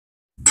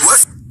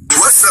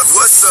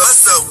What's up?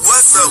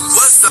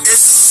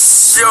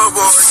 It's your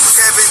boy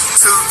Kevin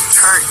to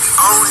turn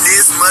on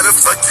this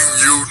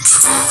motherfucking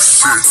YouTube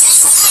shit.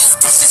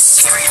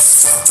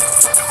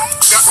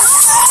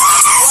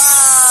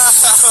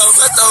 Wow,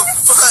 what the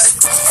fuck?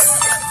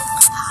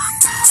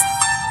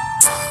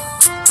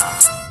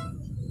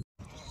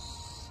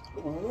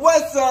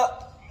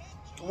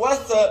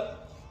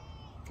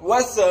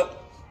 What's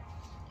up?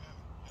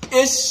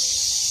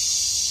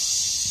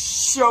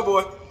 It's your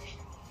boy.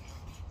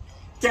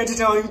 Can't you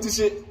tell me do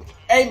shit?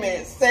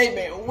 Amen. Say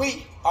man,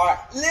 we are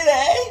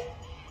lit.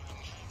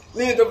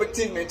 Lit over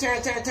team man.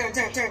 Turn.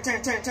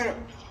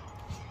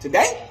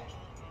 Today,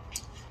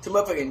 to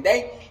motherfucking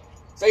day.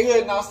 Stay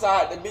hooding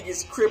outside the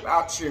biggest crib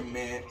out here,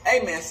 man.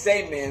 Amen.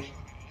 Say man.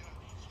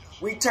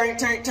 We turn in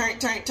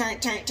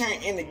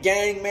the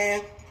gang,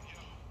 man.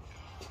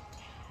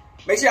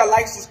 Make sure y'all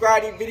like,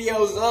 subscribe, these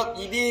videos up.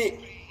 You did.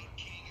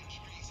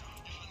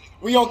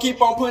 We gonna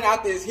keep on putting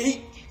out this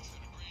heat.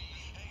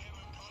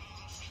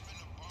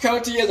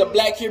 Coming to you as a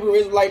black Hebrew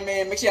Israelite,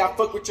 man. Make sure y'all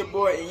fuck with your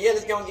boy. And yeah,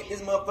 let's go and get this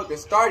motherfucker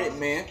started,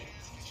 man.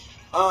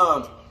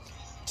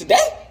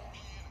 Today,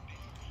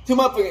 to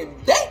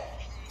motherfucking day.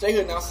 Stay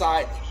hooding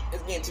outside.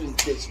 Let's get into this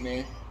bitch,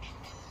 man.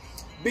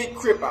 Big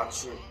crib out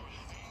here.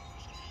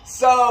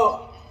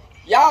 So,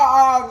 y'all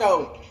all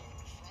know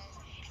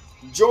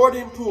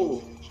Jordan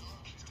Poole.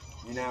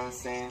 You know what I'm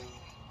saying?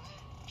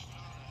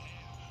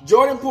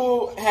 Jordan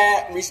Poole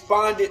had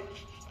responded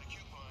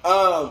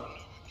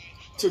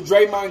to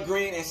Draymond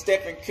Green and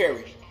Stephen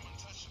Curry.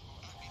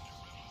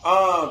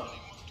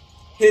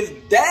 His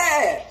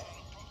dad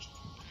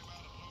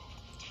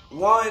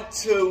wanted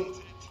to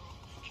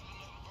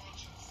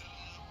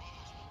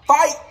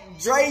fight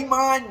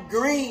Draymond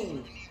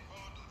Green.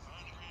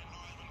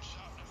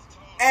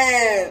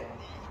 And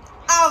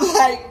I'm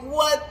like,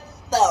 what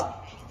the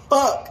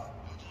fuck?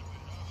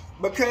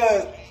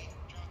 Because,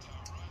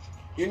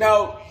 you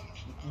know,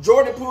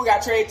 Jordan Poole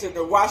got traded to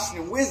the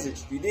Washington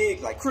Wizards. You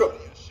dig? Like Crip.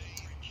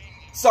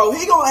 So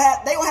they gonna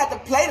have to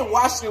play the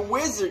Washington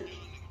Wizards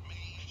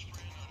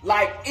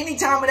like any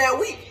time of that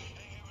week.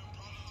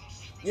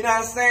 You know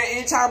what I'm saying?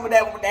 Any time of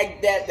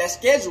that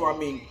schedule, I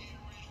mean.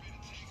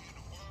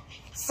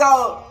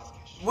 So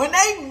when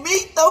they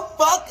meet the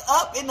fuck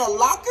up in the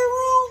locker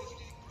room,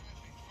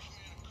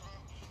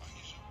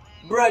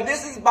 bruh,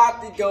 this is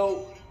about to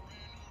go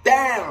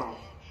down.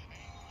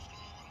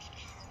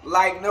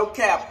 Like no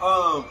cap.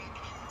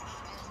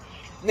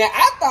 Now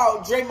I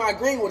thought Draymond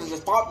Green was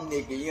just fought the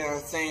nigga, you know what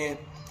I'm saying?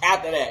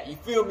 After that, you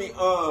feel me?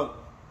 Cause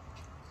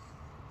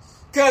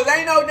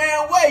ain't no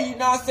damn way, you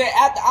know what I'm saying?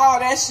 After all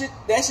that shit,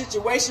 that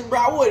situation, bro,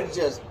 I would have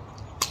just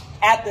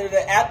after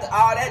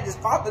all that, just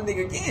fought the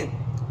nigga again.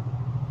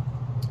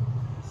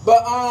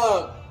 But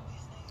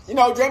you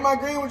know, Draymond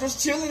Green was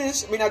just chilling and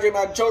shit. I mean, not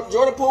Draymond,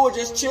 Jordan Poole was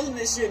just chilling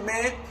and shit,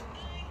 man.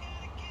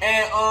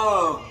 And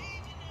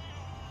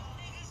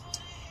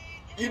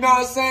you know what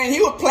I'm saying? He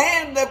was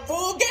playing the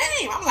full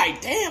game. I'm like,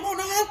 damn, I don't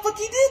know how the fuck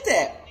he did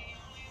that.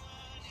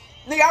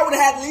 Nigga, I would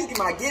have had to at least get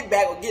my get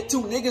back or get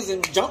two niggas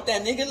and jump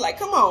that nigga. Like,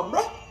 come on,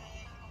 bro.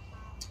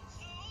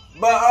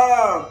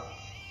 But,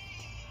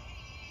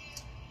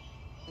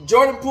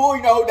 Jordan Poole,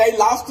 you know, they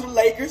lost to the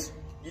Lakers.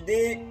 You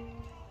dig?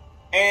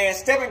 And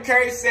Stephen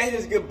Curry said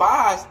his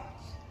goodbyes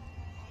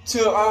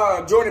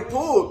to Jordan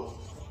Poole.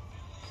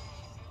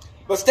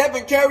 But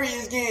Stephen Curry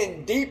is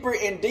getting deeper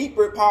and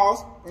deeper,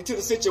 pause, into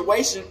the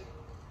situation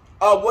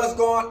of what's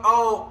going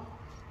on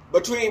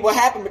between what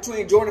happened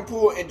between Jordan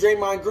Poole and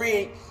Draymond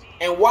Green,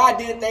 and why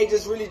didn't they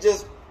just really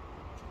just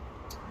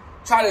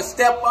try to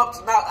step up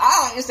to, now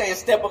I ain't saying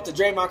step up to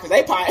Draymond because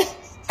they probably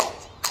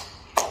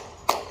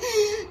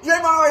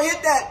Draymond already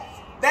hit that.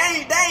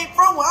 They ain't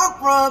from where I'm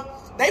from.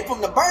 They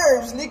from the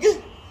burbs,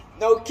 nigga.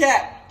 No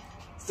cap.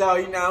 So,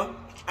 you know,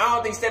 I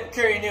don't think Stephen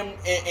Curry and them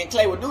and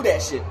Clay would do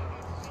that shit.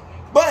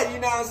 But, you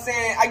know what I'm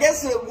saying, I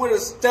guess it would have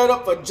stood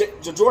up for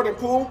Jordan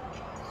Poole.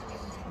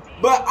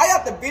 But I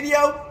got the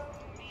video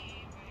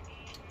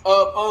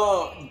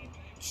of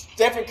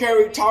Stephen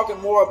Curry talking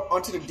more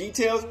onto the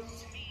details.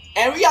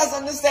 And we got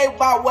something to say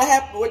about what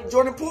happened, what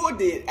Jordan Poole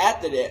did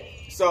after that.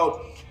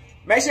 So,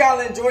 make sure y'all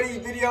enjoy these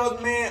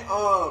videos, man.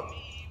 I'll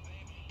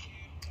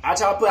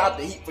try to put out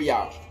the heat for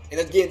y'all. And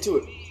let's get into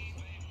it.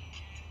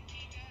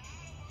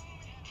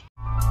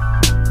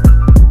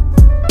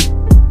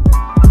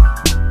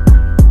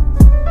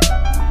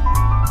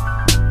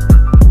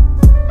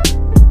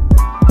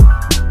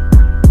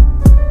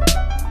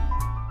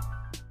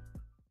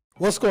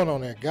 What's going on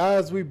there,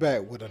 guys? We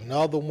back with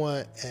another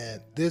one,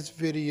 and this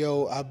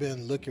video I've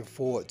been looking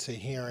forward to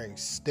hearing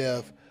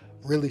Steph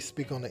really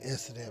speak on the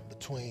incident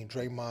between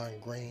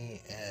Draymond Green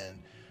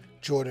and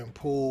Jordan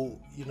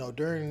Poole. You know,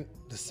 during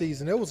the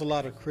season there was a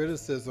lot of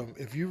criticism,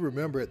 if you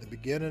remember at the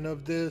beginning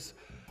of this,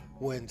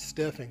 when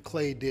Steph and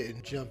Clay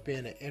didn't jump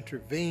in and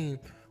intervene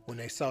when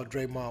they saw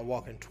Draymond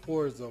walking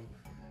towards them,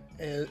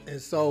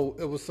 and so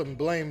it was some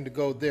blame to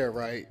go there,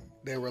 right?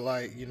 They were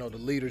like, you know, the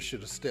leader should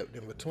have stepped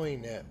in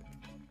between that.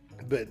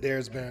 But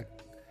there's been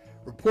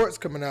reports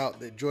coming out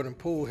that Jordan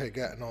Poole had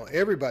gotten on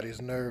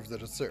everybody's nerves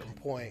at a certain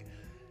point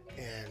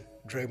and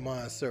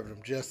Draymond served him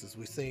justice.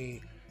 We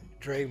seen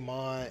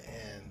Draymond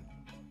and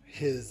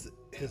his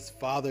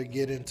father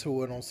get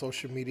into it on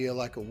social media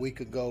like a week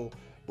ago,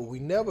 but we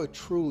never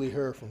truly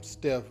heard from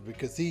Steph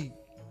because he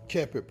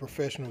kept it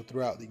professional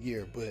throughout the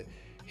year. But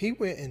he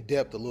went in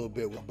depth a little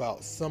bit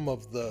about some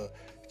of the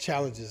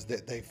challenges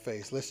that they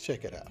face. Let's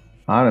check it out.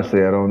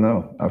 Honestly, I don't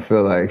know. I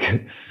feel like,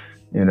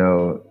 you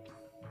know,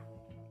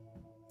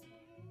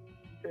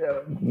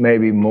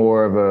 maybe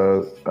more of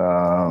a,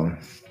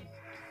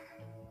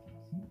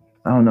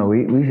 I don't know.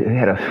 We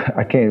had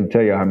I can't even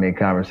tell you how many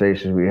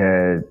conversations we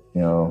had,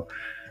 you know,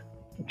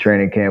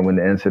 training camp when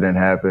the incident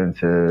happened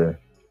to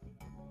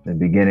the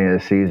beginning of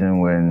the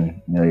season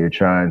when, you know, you're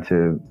trying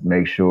to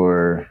make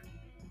sure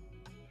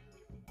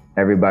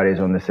everybody's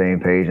on the same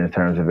page in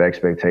terms of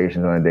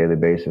expectations on a daily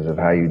basis of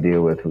how you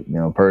deal with, you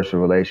know,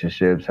 personal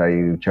relationships, how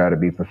you try to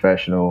be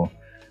professional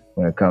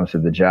when it comes to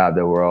the job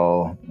that we're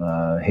all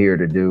here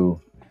to do.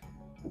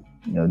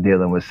 You know,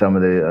 dealing with some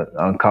of the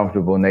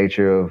uncomfortable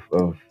nature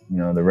of you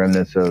know, the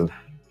remnants of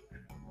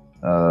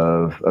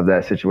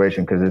that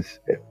situation, because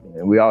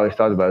we always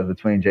talked about it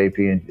between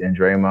JP and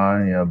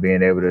Draymond. You know,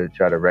 being able to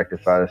try to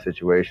rectify the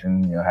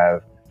situation. You know,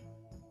 have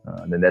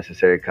the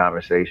necessary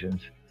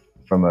conversations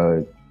from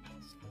a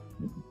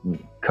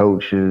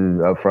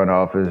coach's up front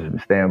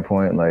office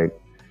standpoint. Like,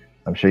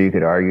 I'm sure you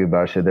could argue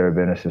about should there have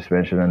been a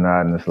suspension or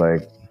not, and it's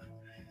like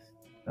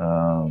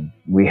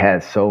we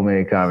had so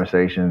many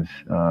conversations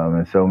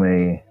and so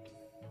many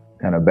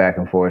kind of back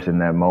and forth in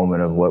that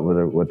moment of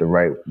what the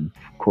right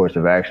course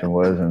of action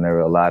was, and there were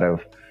a lot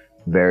of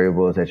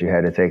variables that you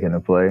had to take into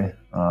play.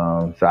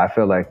 So I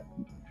feel like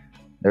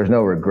there's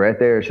no regret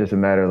there. It's just a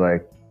matter of,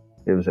 like,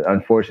 it was an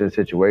unfortunate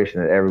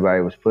situation that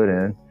everybody was put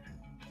in,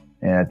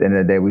 and at the end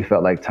of the day, we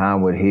felt like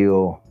time would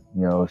heal,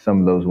 you know, some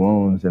of those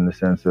wounds in the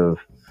sense of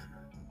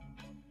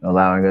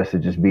allowing us to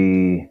just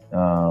be,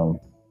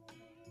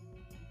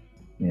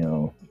 you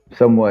know,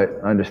 somewhat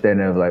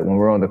understanding of, like, when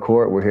we're on the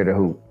court, we're here to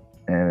hoop.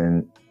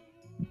 And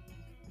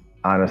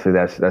honestly,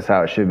 that's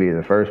how it should be in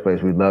the first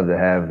place. We'd love to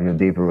have, you know,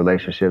 deeper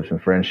relationships and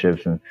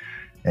friendships and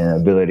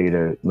ability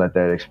to let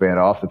that expand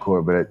off the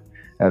court. But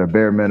at a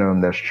bare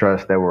minimum, there's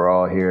trust that we're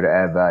all here to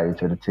add value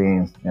to the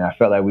team. And I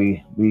felt like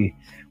we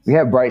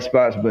have bright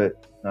spots,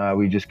 but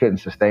we just couldn't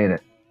sustain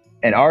it.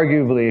 And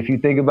arguably, if you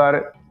think about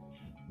it,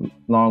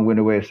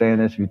 long-winded way of saying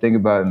this, if you think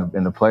about it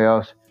in the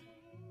playoffs,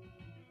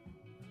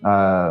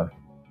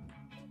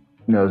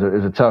 you know, it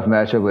was a tough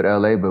matchup with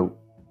LA, but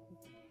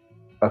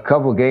a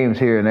couple games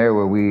here and there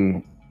where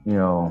we, you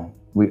know,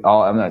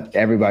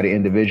 everybody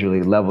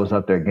individually levels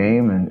up their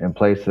game and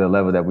plays to the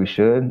level that we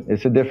should.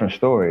 It's a different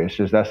story. It's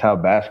just, that's how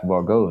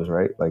basketball goes,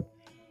 right? Like,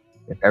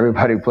 if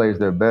everybody plays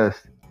their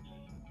best,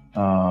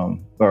 or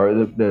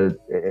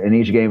in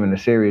each game in the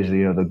series,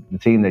 you know, the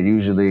team that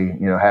usually,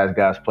 you know, has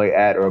guys play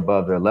at or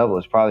above their level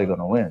is probably going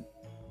to win.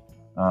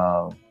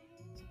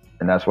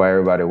 And that's why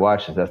everybody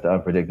watches. That's the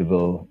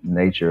unpredictable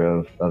nature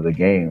of the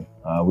game.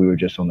 We were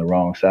just on the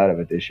wrong side of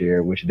it this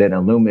year, which then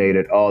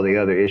illuminated all the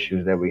other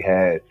issues that we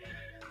had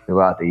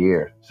throughout the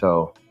year.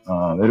 So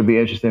it'll be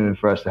interesting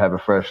for us to have a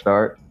fresh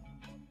start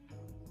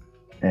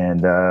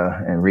and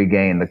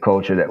regain the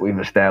culture that we've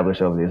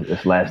established over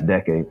this last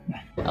decade.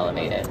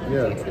 Elevated.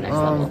 Yeah. To the next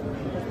level.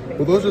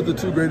 Well, those are the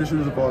two greatest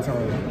shooters of all time,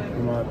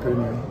 in my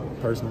opinion,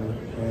 personally.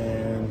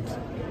 And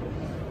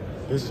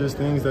it's just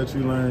things that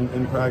you learn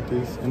in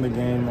practice, in the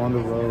game, on the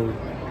road,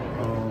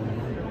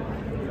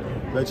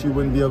 that you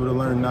wouldn't be able to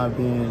learn not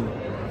being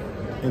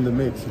in the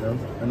mix, you know?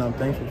 And I'm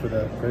thankful for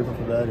that, grateful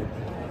for that.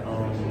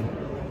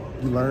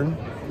 You learn,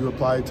 you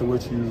apply it to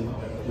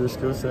your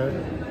skill set,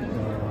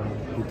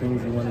 the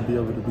things you want to be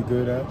able to be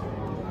good at.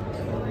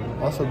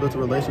 Also built a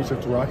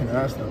relationship to where I can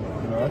ask them.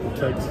 You know, I can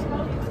text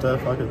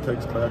Steph, I can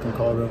text Clay, I can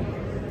call them,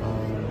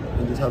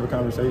 and just have a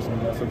conversation.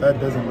 So that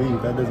doesn't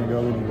leave, that doesn't go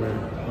anywhere.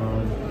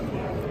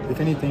 If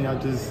anything, I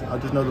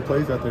just know the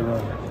plays that they run,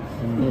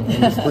 and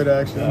the split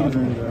actions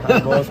and the high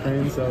ball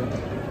screens, so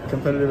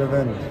competitive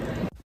advantage.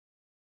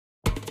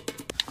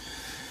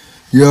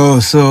 Yo,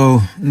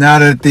 so now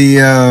that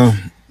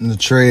the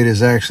trade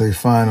is actually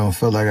final, I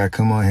felt like I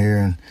come on here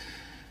and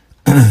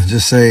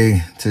just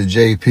say to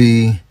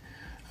JP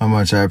how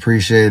much I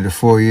appreciated the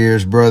 4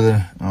 years,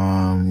 brother.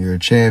 You're a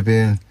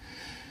champion.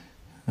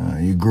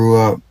 You grew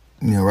up,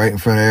 you know, right in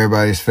front of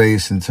everybody's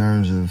face in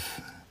terms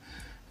of,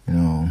 you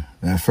know,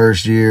 that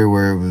first year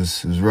where it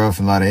was rough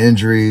and a lot of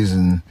injuries,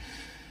 and,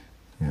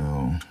 you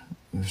know,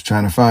 was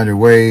trying to find your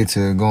way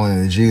to going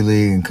to the G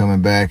League and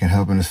coming back and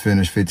helping us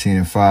finish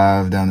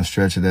 15-5 down the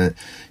stretch of that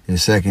your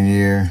second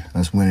year,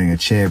 us winning a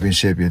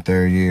championship your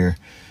third year,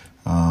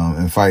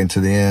 and fighting to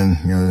the end,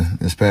 you know,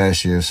 this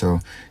past year. So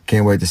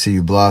can't wait to see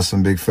you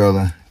blossom, big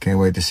fella. Can't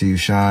wait to see you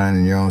shine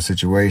in your own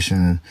situation,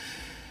 and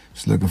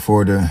just looking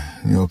forward to,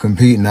 you know,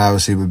 competing,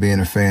 obviously, but being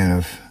a fan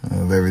of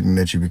everything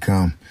that you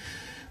become.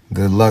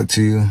 Good luck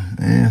to you,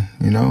 and,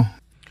 you know.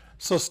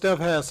 So Steph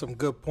has some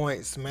good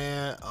points,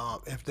 man.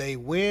 If they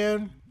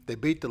win, they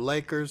beat the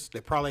Lakers,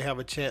 they probably have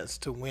a chance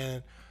to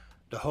win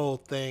the whole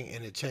thing,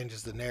 and it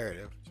changes the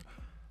narrative.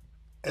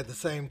 At the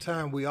same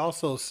time, we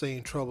also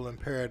seen trouble in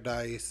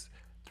paradise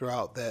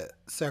throughout that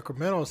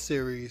Sacramento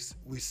series.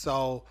 We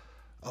saw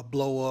a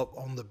blow up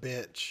on the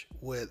bench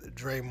with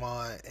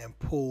Draymond and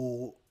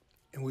Poole,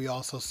 and we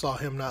also saw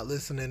him not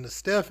listening to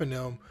Steph and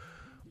them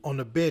on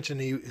the bench, and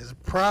his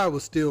pride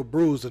was still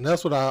bruised. And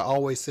that's what I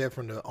always said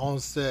from the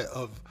onset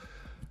of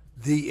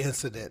the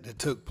incident that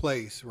took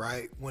place,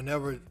 right?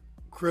 Whenever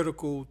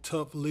critical,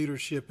 tough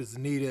leadership is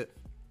needed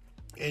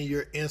and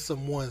you're in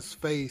someone's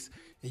face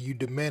and you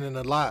demanding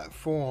a lot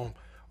for them,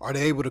 are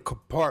they able to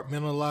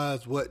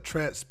compartmentalize what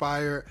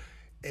transpired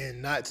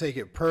and not take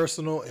it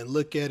personal and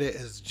look at it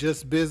as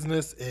just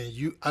business?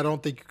 And I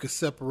don't think you could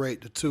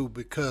separate the two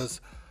because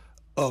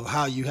of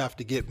how you have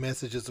to get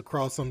messages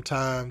across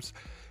sometimes.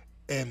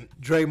 And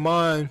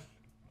Draymond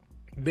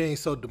being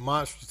so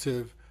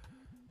demonstrative,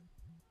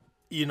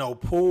 you know,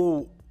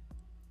 Poole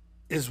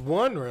is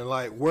wondering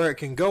like where it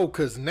can go,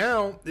 because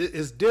now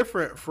it's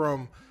different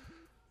from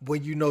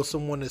when you know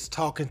someone is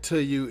talking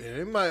to you and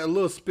it might, a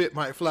little spit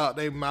might fly out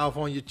their mouth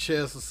on your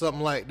chest or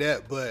something like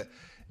that, but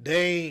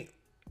they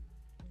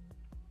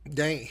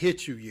ain't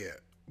hit you yet.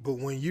 But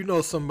when you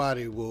know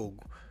somebody will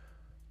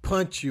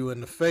punch you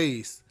in the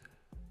face,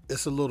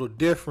 it's a little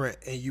different,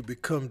 and you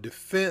become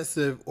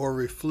defensive or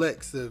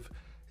reflexive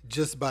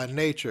just by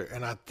nature.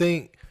 And I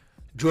think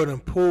Jordan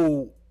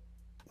Poole,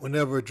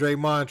 whenever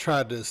Draymond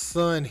tried to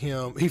sun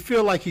him, he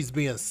feel like he's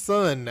being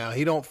sunned now.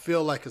 He don't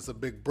feel like it's a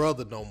big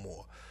brother no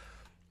more.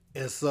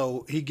 And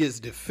so he gets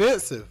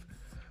defensive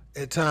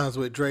at times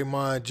with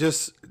Draymond.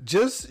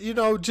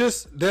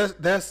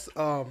 That's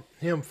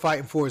him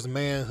fighting for his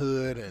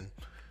manhood and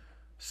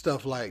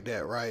stuff like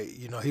that, right?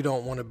 You know, he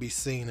don't want to be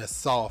seen as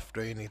soft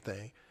or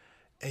anything.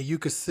 And you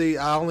could see,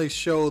 I only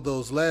showed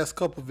those last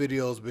couple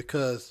videos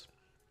because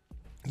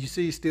you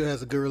see he still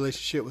has a good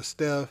relationship with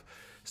Steph,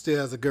 still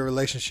has a good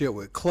relationship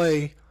with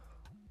Clay,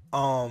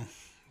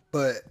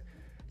 but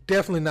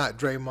definitely not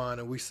Draymond.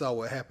 And we saw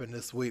what happened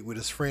this week with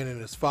his friend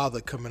and his father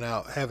coming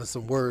out having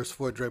some words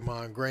for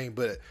Draymond Green.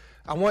 But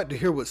I wanted to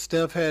hear what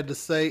Steph had to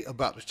say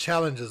about the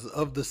challenges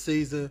of the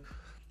season.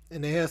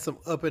 And they had some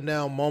up and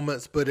down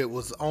moments, but it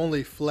was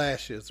only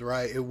flashes,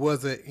 right? It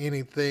wasn't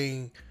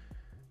anything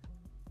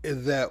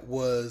that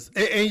was,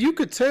 and you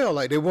could tell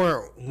like they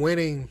weren't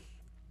winning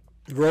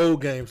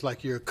road games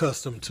like you're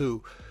accustomed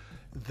to.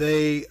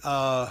 They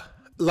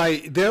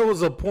like there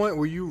was a point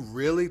where you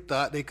really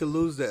thought they could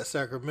lose that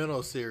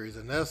Sacramento series,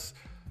 and that's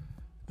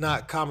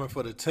not common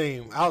for the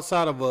team.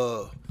 Outside of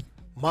a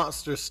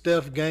monster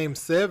Steph game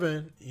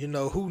 7, you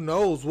know, who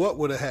knows what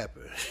would have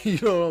happened. You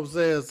know what I'm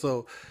saying?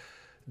 So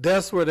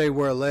that's where they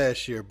were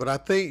last year. But I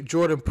think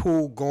Jordan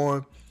Poole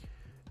going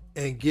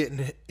and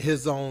getting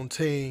his own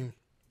team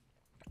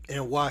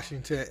in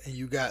Washington, and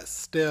you got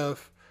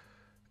Steph,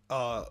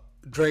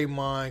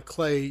 Draymond,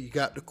 Clay, you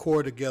got the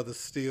core together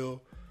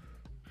still.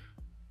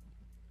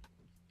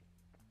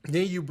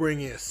 Then you bring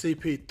in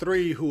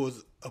CP3, who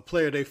is a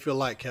player they feel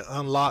like can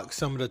unlock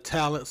some of the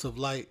talents of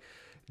like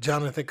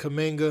Jonathan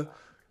Kuminga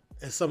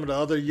and some of the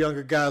other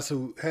younger guys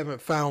who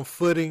haven't found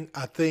footing.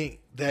 I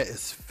think that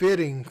is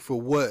fitting for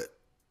what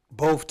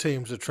both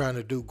teams are trying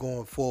to do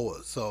going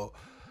forward. So,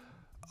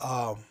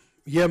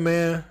 yeah,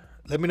 man.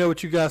 Let me know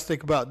what you guys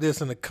think about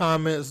this in the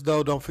comments,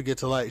 though. Don't forget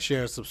to like,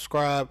 share, and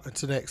subscribe.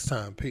 Until next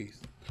time, peace.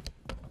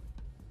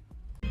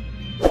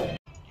 All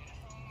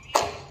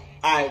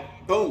right,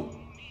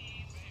 boom.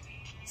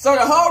 So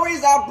the whole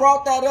reason I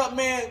brought that up,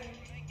 man,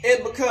 is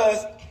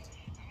because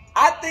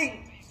I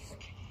think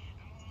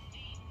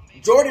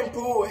Jordan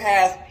Poole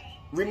has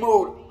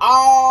removed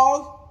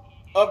all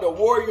of the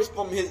Warriors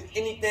from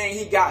anything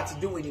he got to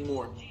do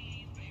anymore.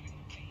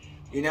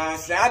 You know what I'm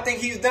saying? I think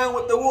he's done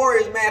with the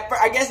Warriors, man.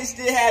 I guess he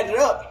still had it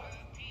up.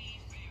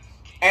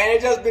 And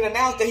it just been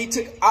announced that he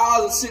took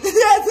all the shit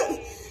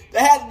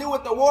that had to do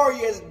with the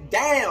Warriors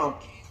down.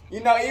 You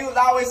know, he was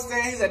always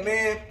saying, he said,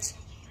 man,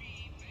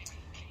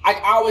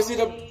 I always hit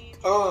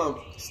up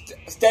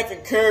Stephen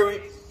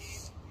Curry.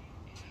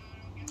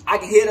 I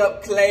can hit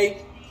up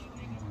Clay.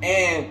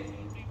 And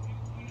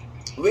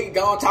we can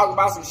go and talk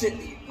about some shit.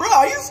 Bro,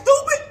 are you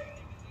stupid?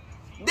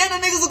 Then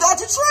the niggas got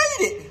you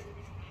traded.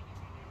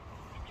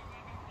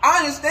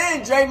 I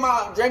understand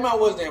Draymond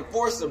was the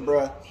enforcer,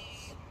 bro.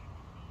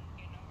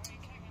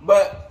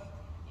 But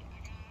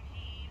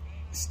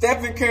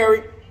Stephen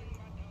Curry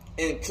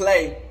and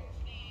Clay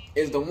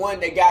is the one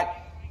that got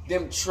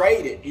them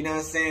traded. You know what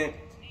I'm saying?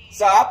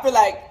 So I feel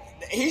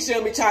like he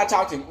shouldn't be trying to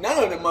talk to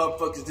none of them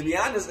motherfuckers, to be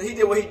honest. He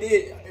did what he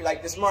did,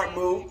 like the smart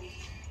move.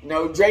 You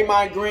know,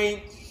 Draymond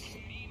Green.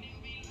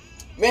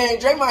 Man,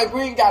 Draymond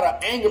Green got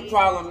an anger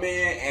problem,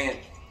 man. And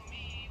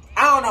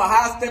I don't know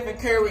how Stephen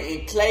Curry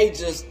and Clay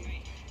just...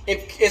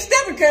 If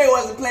Stephen Curry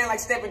wasn't playing like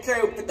Stephen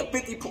Curry with the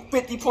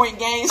 50-point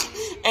games,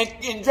 and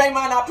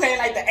Draymond not playing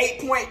like the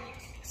 8-point,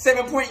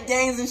 7-point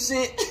games and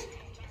shit,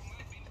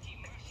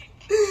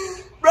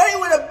 bro, he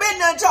would have been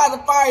done trying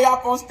to fire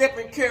off on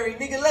Stephen Curry,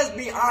 nigga. Let's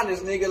be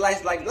honest, nigga.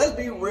 Like let's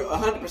be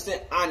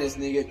 100% honest,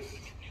 nigga.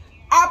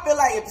 I feel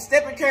like if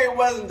Stephen Curry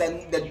wasn't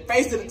the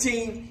face of the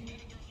team,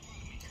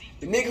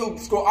 the nigga who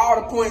scored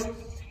all the points,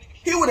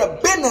 he would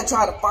have been there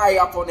trying to fire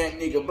up on that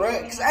nigga,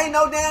 bro. Cause ain't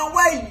no damn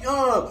way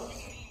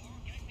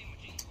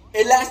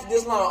it lasted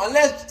this long.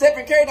 Unless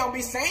Stephen Curry don't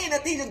be saying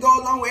that, he just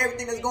go along with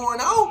everything that's going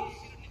on.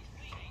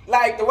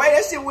 Like the way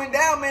that shit went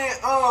down, man.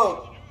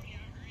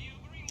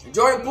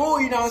 Jordan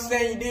Poole, you know what I'm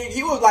saying?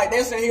 He was like,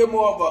 they saying he was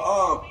more of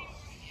a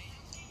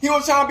he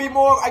was trying to be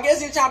more. I guess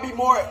he was trying to be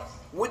more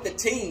with the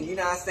team. You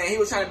know what I'm saying? He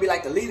was trying to be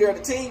like the leader of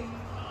the team,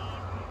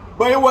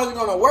 but it wasn't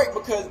gonna work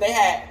because they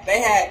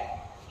had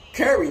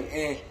Curry.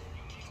 And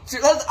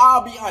let's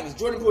all be honest,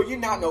 Jordan Poole, you're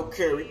not no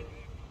Curry.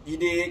 You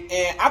dig?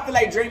 And I feel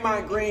like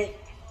Draymond Green,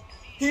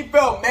 he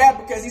felt mad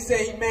because he said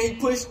he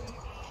pushed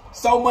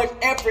so much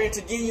effort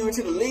into getting you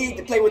into the league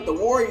to play with the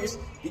Warriors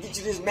to get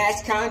you this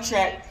max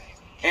contract,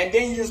 and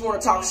then you just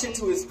want to talk shit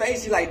to his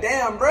face. He's like,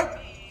 damn, bro.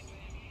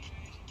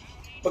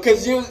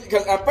 Because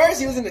at first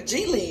he was in the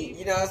G League,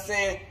 you know what I'm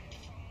saying?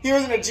 He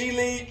was in the G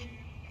League,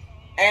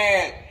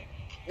 and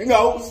you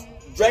know,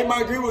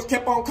 Draymond Green was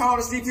kept on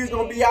calling to see if he was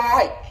gonna be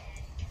alright.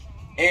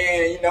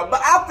 And you know,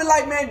 but I feel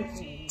like,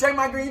 man,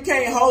 Draymond Green, you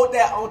can't hold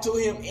that onto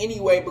him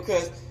anyway,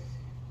 because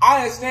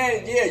I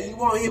understand, yeah, you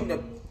want him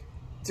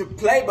to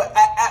play, but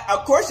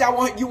of course you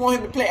want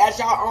him to play at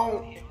your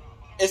own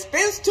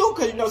expense too,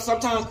 because you know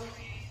sometimes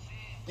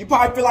you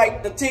probably feel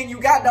like the team you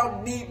got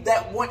don't need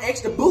that one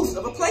extra boost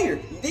of a player.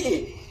 You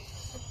did.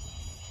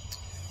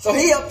 So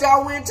he helped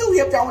y'all win too. He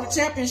helped y'all win the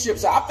championship.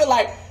 So I feel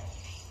like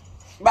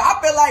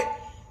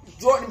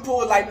Jordan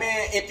Poole, like,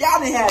 man, if y'all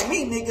didn't have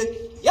me,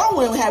 nigga, y'all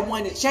wouldn't have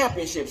won the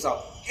championship.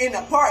 So in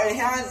the part of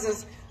hind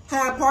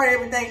part of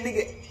everything,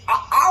 nigga,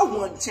 I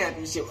won the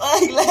championship.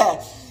 He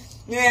laughed.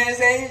 You know what I'm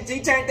saying?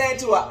 He turned that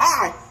into an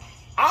I.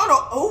 I don't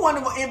know who won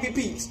the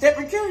MVP.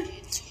 Stephen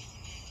Curry.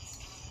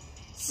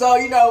 So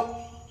you know,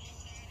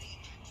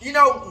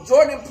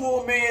 Jordan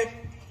Poole, man,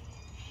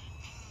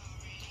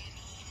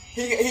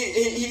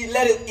 he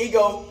let his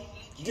ego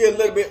get a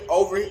little bit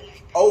over,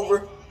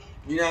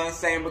 you know what I'm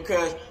saying?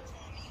 Because,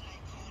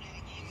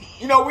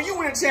 you know, when you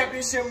win a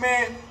championship,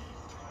 man,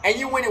 and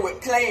you win it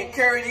with Clay and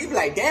Curry, you be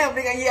like, damn,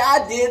 nigga, yeah,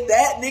 I did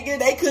that, nigga.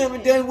 They couldn't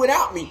have done it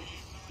without me.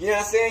 You know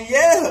what I'm saying?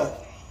 Yeah.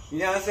 You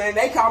know what I'm saying?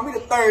 They call me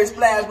the third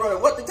splash brother.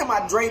 What they talking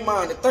about?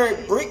 Draymond, the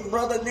third brick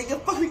brother, nigga?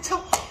 Fuck we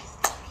talking?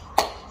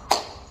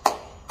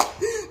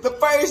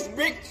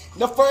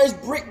 The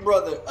first brick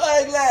brother.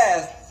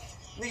 Glass.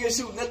 Nigga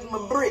shoot nothing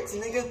but bricks,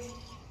 nigga.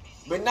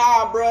 But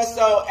nah, bruh.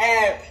 So,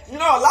 and you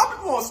know, a lot of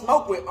people want to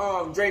smoke with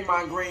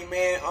Draymond Green,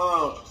 man.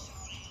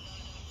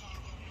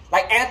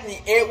 Like Anthony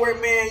Edwards,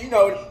 man. You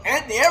know,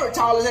 Anthony Edwards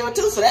tall as hell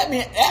too. So that'd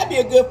be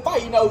a good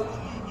fight. You know,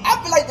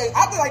 I feel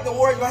like the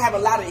Warriors gonna have a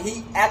lot of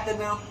heat after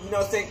them. You know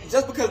what I'm saying?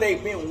 Just because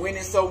they've been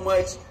winning so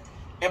much,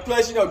 and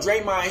plus, you know,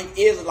 Draymond,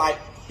 he is like,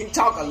 he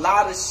talk a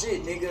lot of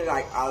shit, nigga.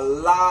 Like a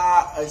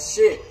lot of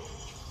shit.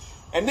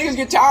 And niggas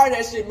get tired of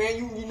that shit, man.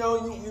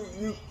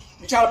 You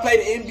try to play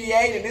the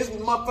NBA, and this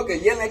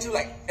motherfucker yelling at you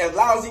like as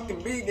loud as he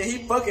can be, then he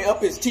fucking up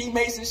his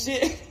teammates and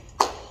shit.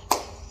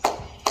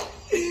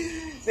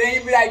 Then he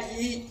be like,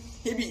 he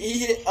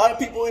hit other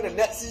people in the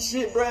nuts and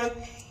shit, bruh.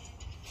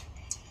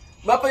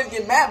 Motherfuckers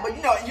get mad, but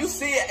you know, you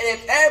see it,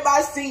 if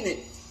everybody's seen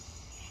it,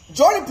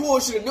 Jordan Poole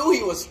should have knew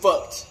he was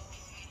fucked.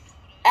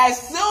 As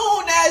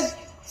soon as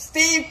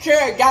Steve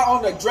Kerr got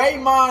on the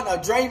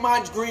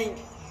Draymond Green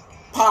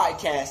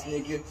podcast,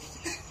 nigga.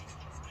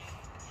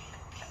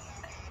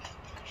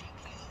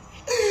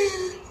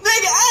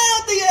 Nigga, I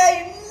don't think it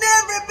ain't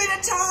never been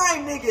a time,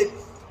 nigga.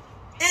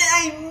 It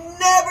ain't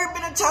never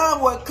been a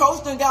time where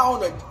Coach done got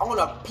on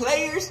a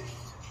players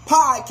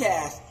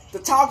podcast to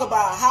talk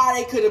about how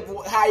he could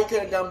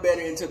have done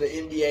better into the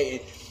NBA.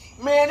 And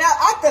man,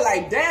 I feel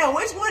like, damn,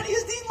 which one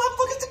is these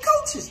motherfuckers the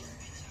coaches?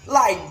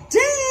 Like,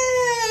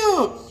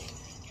 damn.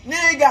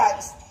 Nigga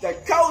got the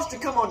coach to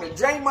come on the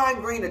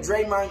Draymond Green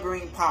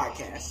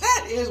podcast.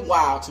 That is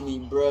wild to me,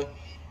 bruh.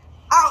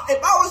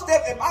 If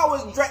I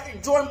was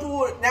Jordan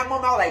Poole at that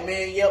moment, I was like,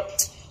 man, yep.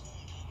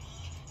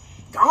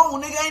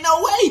 Gone, nigga, ain't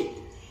no way.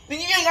 Nigga,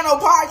 you ain't got no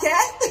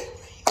podcast.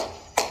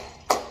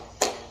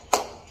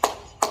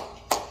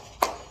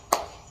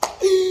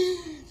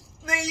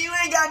 Nigga, you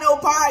ain't got no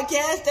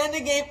podcast. That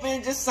nigga ain't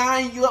finna just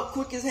sign you up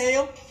quick as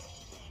hell.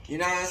 You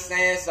know what I'm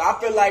saying? So I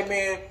feel like,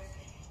 man,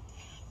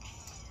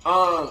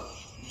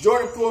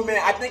 Jordan Poole,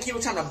 man, I think he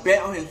was trying to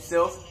bet on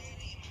himself.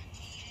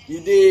 You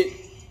did.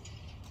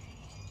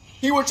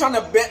 He was trying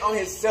to bet on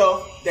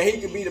himself that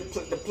he could be the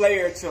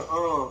player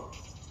to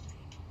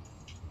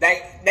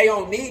they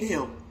don't need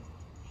him.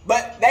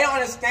 But they don't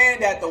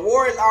understand that the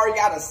Warriors already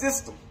got a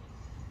system.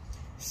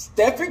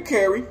 Stephen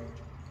Curry,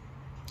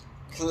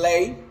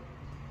 Clay,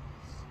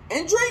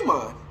 and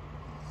Draymond.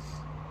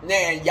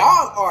 Now,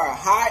 y'all are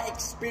high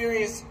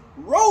experienced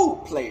role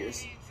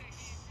players.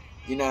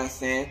 You know what I'm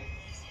saying?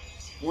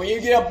 When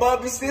you get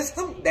above the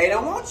system, they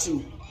don't want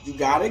you. You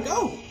gotta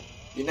go.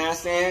 You know what I'm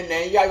saying? Now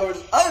you gotta go to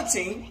this other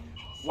team,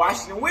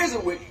 Washington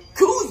Wizards, with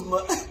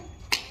Kuzma.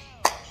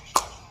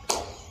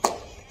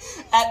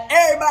 And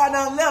everybody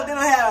done left. They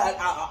don't have an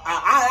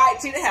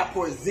IT. They have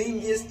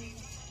Porzingis.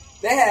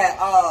 They had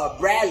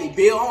Bradley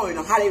Beal. I don't even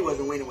know how they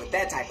wasn't winning with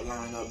that type of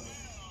lineup.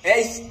 and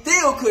they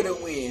still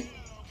couldn't win.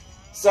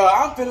 So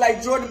I feel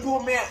like Jordan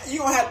Poole, man, you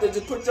don't have to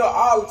just put your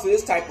all into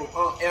this type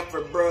of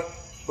effort, bro,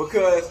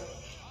 because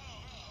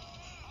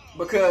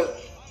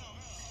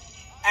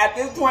at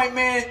this point,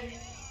 man,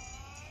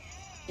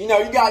 you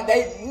know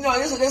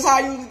this is how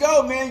you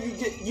go, man.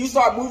 You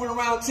start moving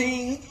around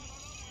teams,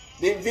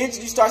 then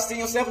eventually you start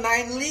seeing yourself not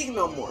in the league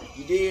no more.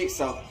 You dig?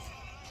 So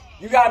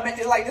you gotta make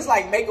this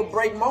like make or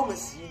break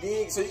moments. You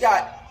dig? So you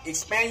gotta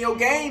expand your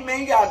game,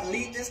 man. You gotta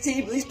lead this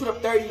team, at least put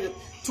up 30 to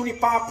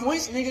 25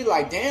 points, nigga.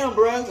 Like, damn,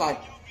 bro. Like,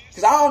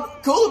 cause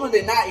Kuzma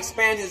did not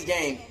expand his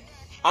game.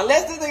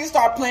 Unless this nigga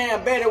start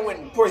playing better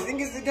when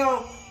Porzingis is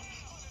gone.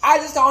 I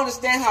just don't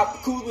understand how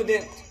Kuzma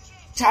didn't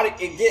try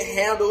to get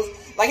handles.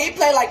 Like, he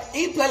played like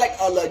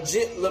a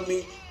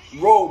legitimately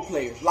role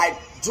player. Like,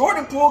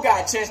 Jordan Poole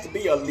got a chance to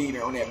be a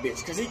leader on that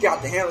bitch, cause he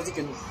got the handles.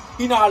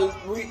 He know how to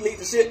lead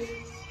the shit.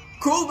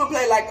 Kuzma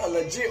played like a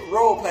legit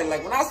role player.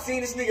 Like, when I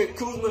seen this nigga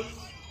Kuzma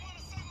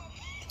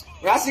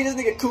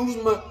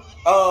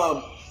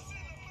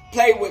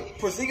play with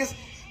Porzingis,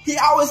 he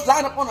always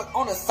lined up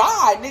on the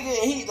side,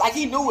 nigga, and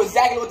he knew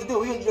exactly what to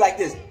do. He would be like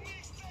this.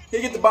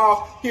 He'll get the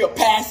ball, he'll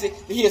pass it,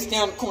 and he'll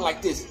stand on the corner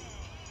like this.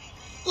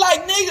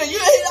 Like, nigga,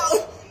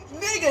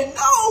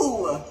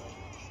 no!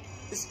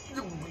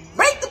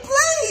 Make the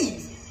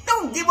plays!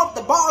 Don't give up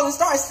the ball and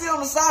start sitting on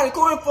the side of the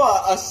corner for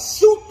a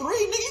shoot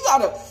three, nigga. You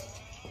gotta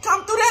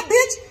come through that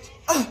bitch.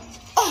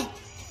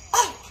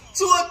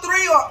 2 or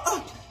 3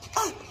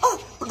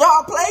 or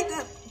dog play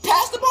to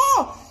pass the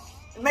ball.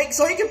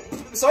 So he can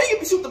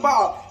shoot the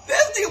ball.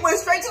 This nigga went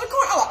straight to the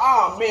corner. I'm like,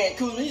 oh man,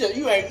 Kuzma,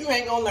 you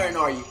ain't gonna learn,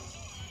 are you?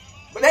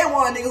 But they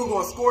want a nigga who's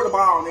gonna score the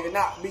ball, nigga,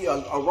 not be a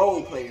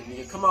role player,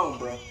 nigga. Come on,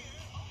 bro.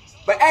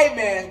 But hey,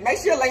 man, make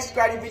sure you like,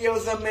 subscribe to these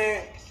videos up,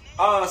 man.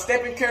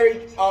 Stephen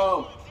Curry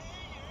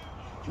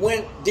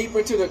went deeper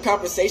into the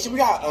conversation. We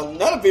got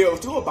another video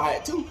too about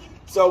it too.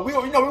 So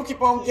we'll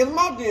keep on getting them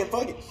out there.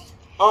 Fuck it.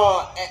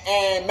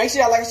 And make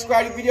sure y'all like,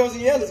 subscribe to these videos.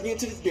 And yeah, let's get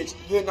into this bitch.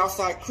 Good and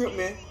outside crib,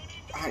 man.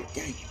 Alright,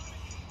 gang.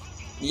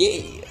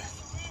 Yeah.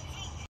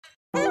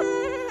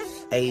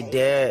 Hey,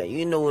 Dad,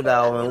 you know,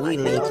 dog, when we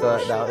link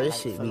up, dog, this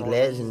shit be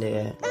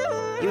legendary.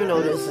 Even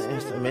though this is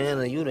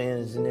instrumental, you the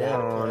engineer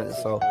on it,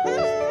 so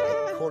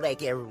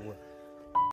Kodak everywhere.